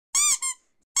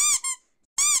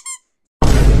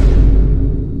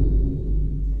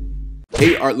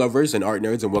Hey art lovers and art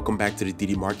nerds, and welcome back to the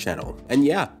DD channel. And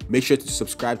yeah, make sure to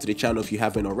subscribe to the channel if you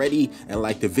haven't already, and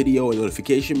like the video and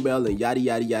notification bell and yada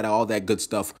yada yada, all that good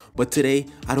stuff. But today,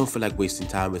 I don't feel like wasting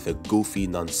time with a goofy,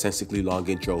 nonsensically long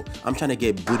intro. I'm trying to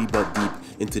get booty butt deep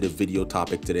into the video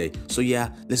topic today. So yeah,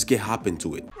 let's get hop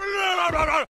into it.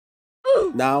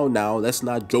 Now, let's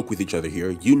not joke with each other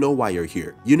here. You know why you're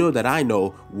here. You know that I know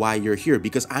why you're here,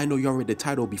 because I know you read the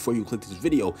title before you clicked this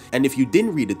video. And if you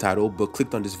didn't read the title but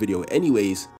clicked on this video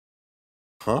anyways,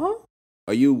 huh?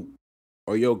 Are you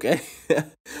okay?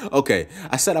 Okay,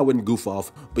 I said I wouldn't goof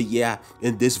off, but yeah,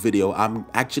 in this video, I'm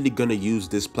actually gonna use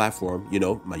this platform, you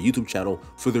know, my YouTube channel,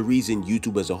 for the reason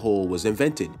YouTube as a whole was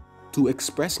invented: to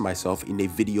express myself in a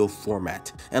video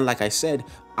format. And like I said,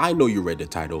 I know you read the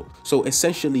title. So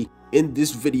essentially, in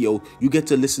this video, you get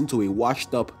to listen to a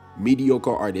washed up,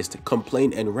 mediocre artist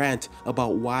complain and rant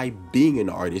about why being an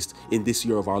artist in this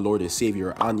year of our Lord and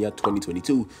Savior, Anya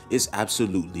 2022, is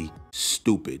absolutely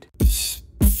stupid.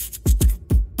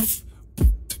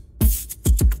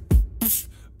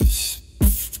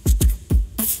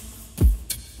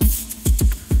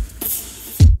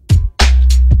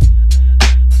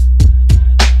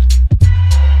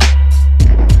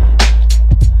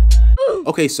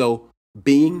 Okay, so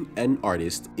being an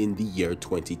artist in the year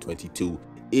 2022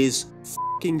 is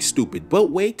fucking stupid.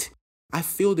 But wait, I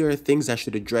feel there are things I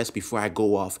should address before I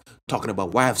go off talking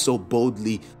about why I've so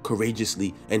boldly,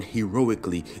 courageously, and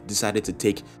heroically decided to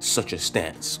take such a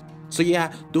stance. So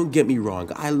yeah, don't get me wrong,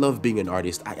 I love being an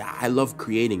artist, I love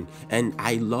creating, and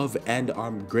I love and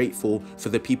I'm grateful for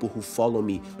the people who follow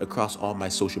me across all my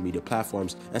social media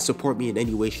platforms and support me in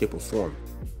any way, shape, or form.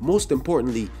 Most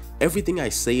importantly, everything I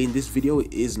say in this video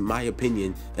is my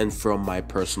opinion and from my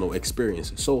personal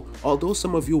experience. So although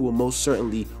some of you will most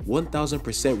certainly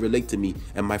 1000% relate to me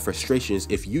and my frustrations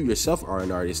if you yourself are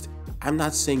an artist, I'm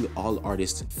not saying all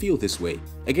artists feel this way.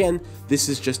 Again, this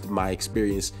is just my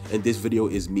experience, and this video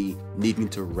is me needing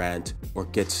to rant or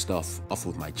get stuff off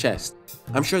of my chest.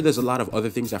 I'm sure there's a lot of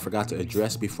other things I forgot to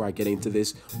address before I get into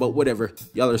this, but whatever,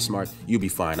 y'all are smart, you'll be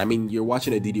fine. I mean, you're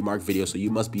watching a DD video, so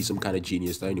you must be some kind of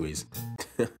genius anyways.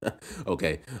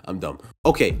 Okay, I'm dumb.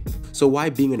 Okay, so why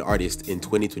being an artist in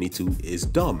 2022 is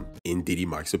dumb, in DD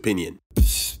Mark's opinion.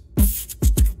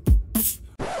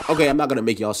 Okay, I'm not gonna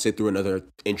make y'all sit through another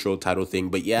intro title thing,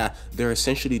 but yeah, there are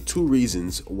essentially two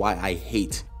reasons why I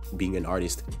hate being an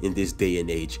artist in this day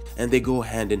and age, and they go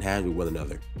hand in hand with one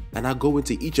another. And I'll go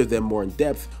into each of them more in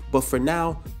depth, but for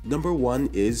now, number one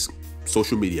is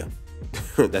social media.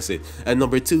 That's it. And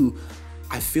number two,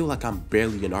 I feel like I'm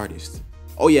barely an artist.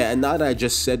 Oh yeah, and now that I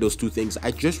just said those two things,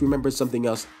 I just remembered something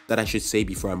else that I should say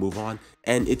before I move on,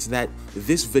 and it's that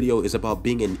this video is about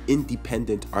being an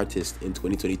independent artist in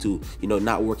 2022, you know,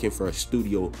 not working for a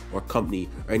studio or company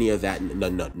or any of that.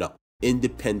 No.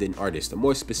 Independent artist, and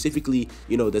more specifically,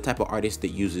 you know, the type of artist that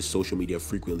uses social media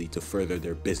frequently to further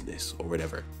their business or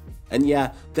whatever. And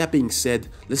yeah, that being said,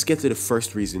 let's get to the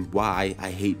first reason why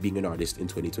I hate being an artist in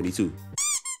 2022.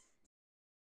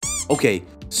 Okay,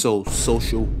 so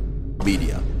social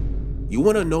media. You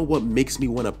want to know what makes me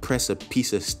want to press a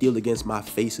piece of steel against my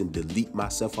face and delete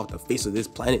myself off the face of this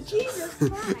planet?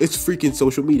 It's freaking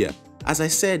social media. As I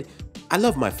said, I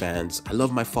love my fans, I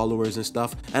love my followers and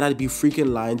stuff, and I'd be freaking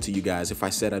lying to you guys if I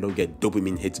said I don't get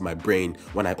dopamine hits in my brain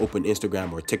when I open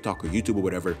Instagram or TikTok or YouTube or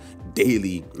whatever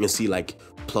daily and see like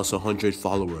plus 100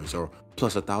 followers or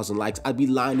plus 1,000 likes. I'd be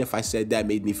lying if I said that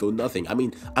made me feel nothing. I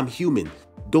mean, I'm human.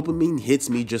 Dopamine hits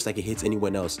me just like it hits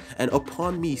anyone else. And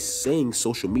upon me saying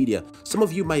social media, some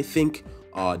of you might think,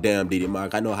 oh damn, DD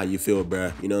Mark, I know how you feel,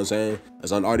 bruh. You know what I'm saying?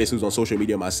 As an artist who's on social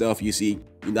media myself, you see,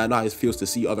 I know how it feels to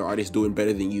see other artists doing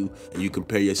better than you, and you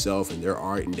compare yourself and their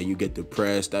art, and then you get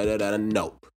depressed.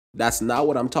 No, that's not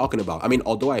what I'm talking about. I mean,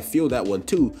 although I feel that one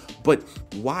too, but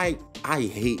why I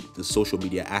hate the social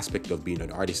media aspect of being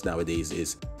an artist nowadays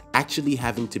is actually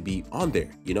having to be on there,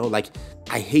 you know? Like,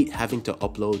 I hate having to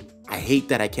upload. I hate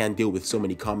that I can't deal with so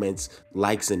many comments,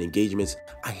 likes, and engagements.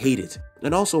 I hate it.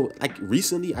 And also, like,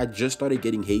 recently I just started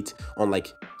getting hate on like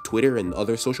Twitter and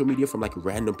other social media from like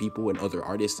random people and other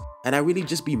artists, and I really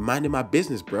just be minding my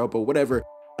business, bro. But whatever.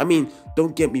 I mean,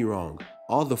 don't get me wrong,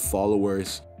 all the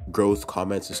followers, growth,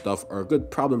 comments, and stuff are a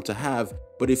good problem to have,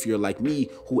 but if you're like me,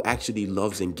 who actually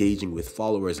loves engaging with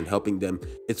followers and helping them,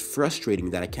 it's frustrating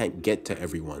that I can't get to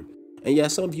everyone. And yeah,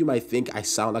 some of you might think I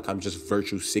sound like I'm just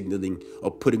virtue signaling or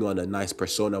putting on a nice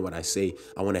persona when I say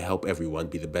I want to help everyone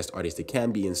be the best artist they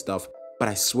can be and stuff, but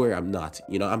I swear I'm not.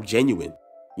 You know, I'm genuine.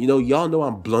 You know, y'all know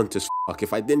I'm blunt as fuck.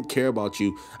 If I didn't care about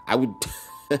you, I would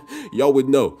y'all would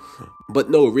know. But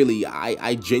no, really,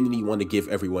 I genuinely want to give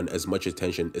everyone as much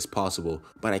attention as possible,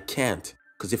 but I can't,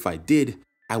 because if I did,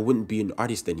 I wouldn't be an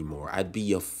artist anymore. I'd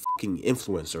be a fucking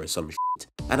influencer or some shit.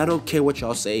 And I don't care what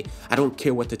y'all say. I don't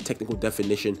care what the technical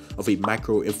definition of a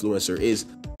micro influencer is.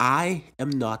 I am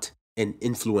not an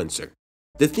influencer.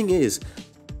 The thing is,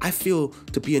 I feel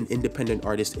to be an independent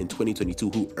artist in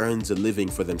 2022 who earns a living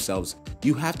for themselves,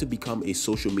 you have to become a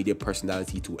social media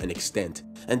personality to an extent.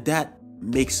 And that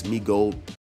makes me go,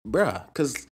 bruh,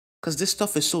 cause this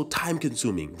stuff is so time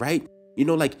consuming, right? You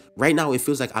know, like right now it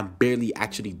feels like I'm barely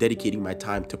actually dedicating my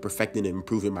time to perfecting and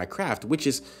improving my craft, which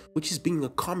is being a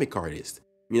comic artist.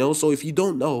 You know, so if you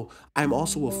don't know, I'm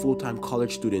also a full-time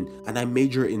college student and I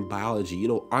major in biology, you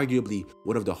know, arguably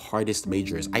one of the hardest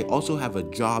majors. I also have a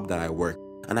job that I work.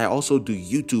 And I also do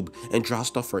YouTube and draw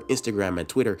stuff for Instagram and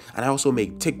Twitter. And I also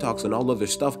make TikToks and all other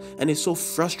stuff. And it's so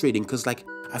frustrating because like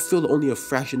I feel only a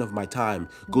fraction of my time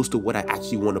goes to what I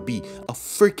actually want to be, a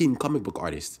freaking comic book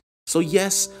artist. So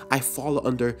yes, I fall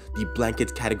under the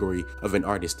blanket category of an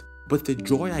artist. But the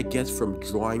joy I get from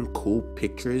drawing cool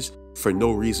pictures for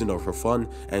no reason or for fun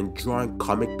and drawing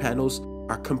comic panels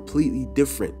are completely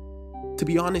different. To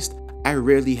be honest, I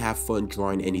rarely have fun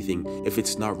drawing anything if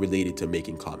it's not related to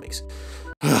making comics.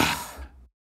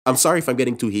 I'm sorry if I'm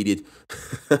getting too heated,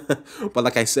 but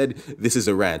like I said, this is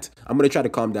a rant. I'm gonna try to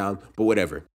calm down, but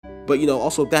whatever. But you know,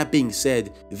 also that being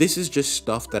said, this is just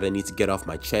stuff that I need to get off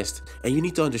my chest, and you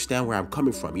need to understand where I'm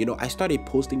coming from. You know, I started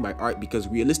posting my art because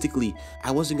realistically,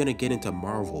 I wasn't gonna get into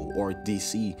Marvel or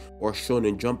DC or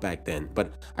Shonen Jump back then,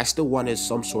 but I still wanted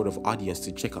some sort of audience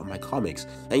to check out my comics.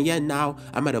 And yet now,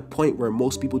 I'm at a point where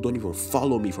most people don't even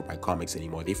follow me for my comics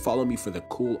anymore. They follow me for the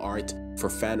cool art, for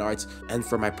fan arts, and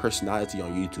for my personality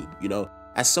on YouTube, you know?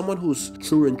 As someone who's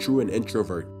true an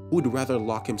introvert, who would rather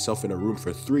lock himself in a room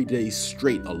for 3 days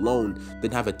straight alone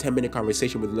than have a 10-minute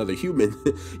conversation with another human,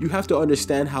 you have to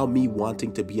understand how me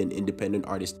wanting to be an independent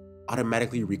artist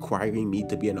automatically requiring me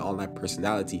to be an online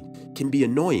personality can be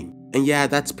annoying. And yeah,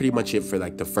 that's pretty much it for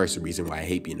like the first reason why I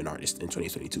hate being an artist in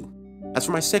 2022. As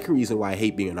for my second reason why I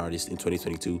hate being an artist in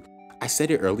 2022, I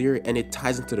said it earlier and it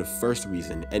ties into the first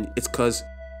reason, and it's because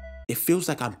it feels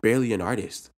like I'm barely an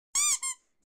artist.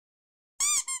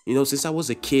 You know, since I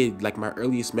was a kid, like my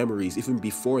earliest memories, even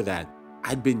before that,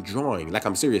 I'd been drawing. Like,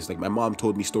 I'm serious. Like, my mom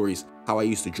told me stories how I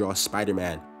used to draw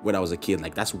Spider-Man when I was a kid.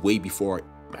 Like, that's way before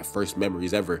my first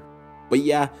memories ever. But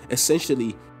yeah,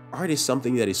 essentially, art is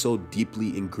something that is so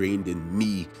deeply ingrained in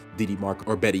me, Diddy Mark,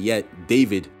 or better yet,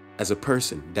 David, as a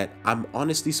person, that I'm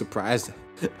honestly surprised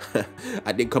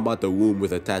I didn't come out the womb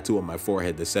with a tattoo on my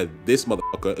forehead that said, "This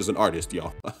motherfucker is an artist,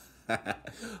 y'all."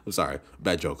 I'm sorry,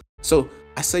 bad joke. So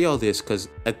I say all this because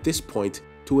at this point,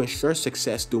 to ensure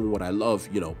success doing what I love,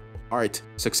 you know, art,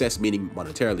 success meaning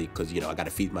monetarily, because, you know, I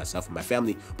gotta feed myself and my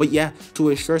family. But yeah, to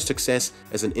ensure success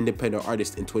as an independent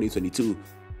artist in 2022,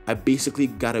 I basically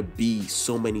gotta be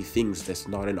so many things that's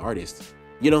not an artist.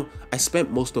 You know, I spent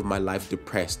most of my life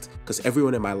depressed because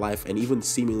everyone in my life and even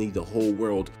seemingly the whole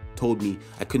world told me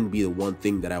I couldn't be the one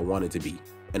thing that I wanted to be,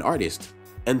 an artist.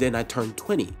 And then I turned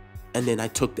 20. And then I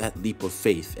took that leap of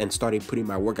faith and started putting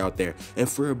my work out there. And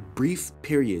for a brief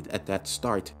period at that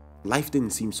start, life didn't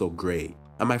seem so gray.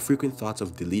 And my frequent thoughts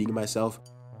of deleting myself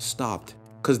stopped.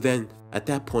 Because then, at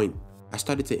that point, I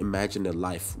started to imagine a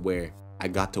life where I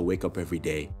got to wake up every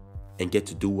day and get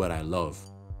to do what I love.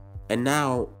 And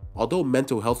now, although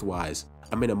mental health wise,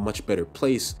 I'm in a much better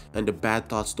place and the bad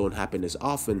thoughts don't happen as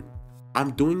often,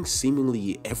 I'm doing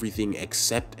seemingly everything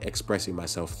except expressing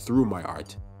myself through my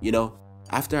art. You know?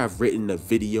 After I've written a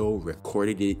video,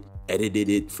 recorded it, edited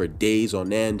it for days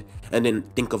on end, and then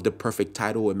think of the perfect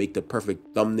title and make the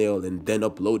perfect thumbnail and then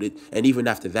upload it, and even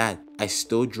after that, I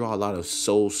still draw a lot of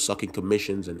soul-sucking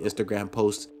commissions and Instagram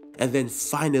posts, and then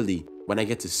finally, when I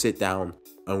get to sit down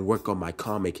and work on my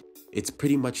comic, it's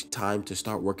pretty much time to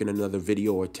start working another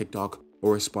video or TikTok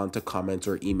or respond to comments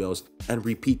or emails and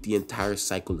repeat the entire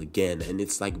cycle again, and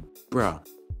it's like, bruh.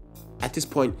 At this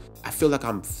point, I feel like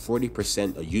I'm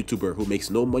 40% a YouTuber who makes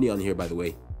no money on here, by the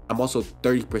way. I'm also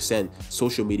 30%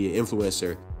 social media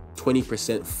influencer,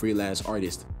 20% freelance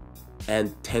artist,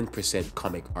 and 10%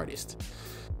 comic artist.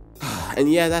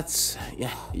 And yeah, that's,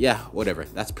 whatever.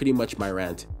 That's pretty much my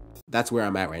rant. That's where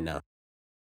I'm at right now.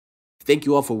 Thank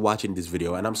you all for watching this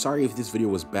video, and I'm sorry if this video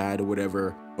was bad or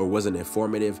whatever, or wasn't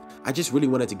informative. I just really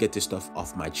wanted to get this stuff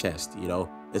off my chest, you know?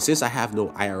 And since I have no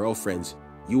IRL friends,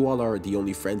 you all are the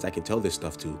only friends I can tell this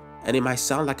stuff to. And it might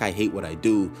sound like I hate what I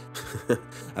do,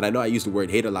 and I know I use the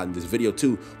word hate a lot in this video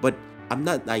too, but I'm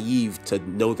not naive to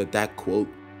know that that quote,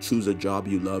 "choose a job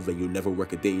you love and you'll never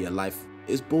work a day in your life,"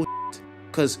 is bullshit.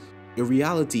 Because in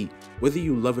reality, whether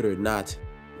you love it or not,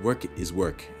 work is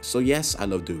work. So yes, I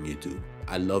love doing YouTube.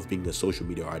 I love being a social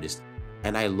media artist.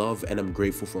 And I love and I'm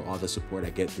grateful for all the support I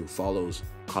get through follows,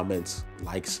 comments,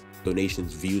 likes,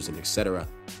 donations, views, and etc.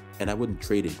 And I wouldn't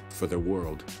trade it for the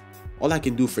world. All I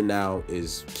can do for now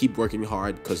is keep working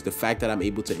hard, because the fact that I'm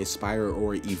able to inspire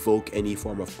or evoke any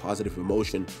form of positive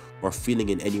emotion or feeling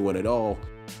in anyone at all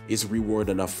is reward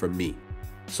enough for me.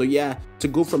 So yeah, to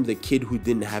go from the kid who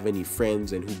didn't have any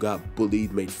friends and who got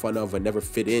bullied, made fun of, and never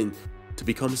fit in, to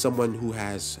become someone who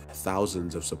has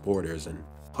thousands of supporters and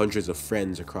hundreds of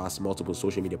friends across multiple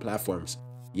social media platforms,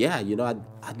 yeah, you know,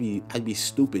 I'd be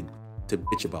stupid to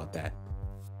bitch about that.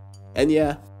 And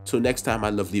yeah, so next time, my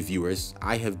lovely viewers,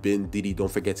 I have been Didi.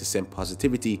 Don't forget to send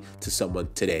positivity to someone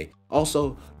today.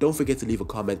 Also, don't forget to leave a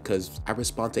comment, because I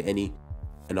respond to any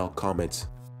and all comments.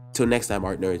 Till next time,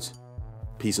 art nerds,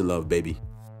 peace and love, baby.